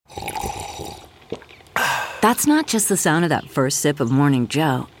That's not just the sound of that first sip of Morning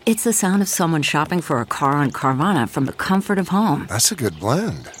Joe. It's the sound of someone shopping for a car on Carvana from the comfort of home. That's a good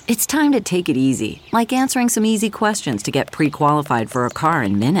blend. It's time to take it easy, like answering some easy questions to get pre-qualified for a car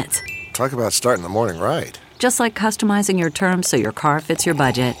in minutes. Talk about starting the morning right. Just like customizing your terms so your car fits your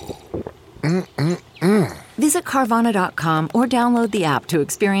budget. Visit Carvana.com or download the app to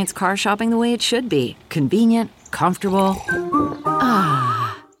experience car shopping the way it should be. Convenient, comfortable.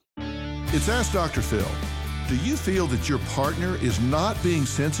 It's Ask Dr. Phil. Do you feel that your partner is not being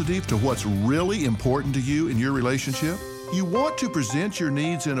sensitive to what's really important to you in your relationship? You want to present your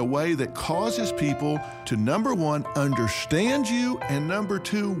needs in a way that causes people to, number one, understand you, and number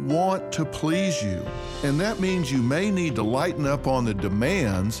two, want to please you. And that means you may need to lighten up on the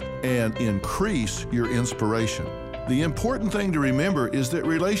demands and increase your inspiration. The important thing to remember is that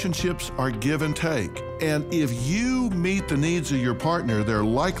relationships are give and take. And if you meet the needs of your partner, they're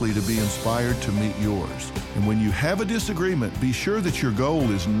likely to be inspired to meet yours. And when you have a disagreement, be sure that your goal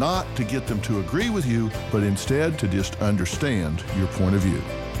is not to get them to agree with you, but instead to just understand your point of view.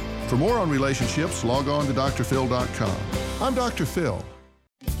 For more on relationships, log on to drphil.com. I'm Dr. Phil.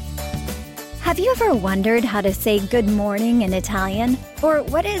 Have you ever wondered how to say good morning in Italian? Or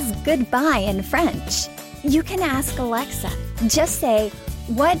what is goodbye in French? You can ask Alexa. Just say,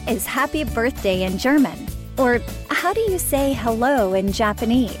 what is happy birthday in German? Or how do you say hello in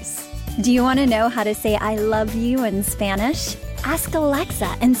Japanese? Do you want to know how to say I love you in Spanish? Ask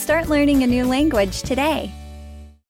Alexa and start learning a new language today.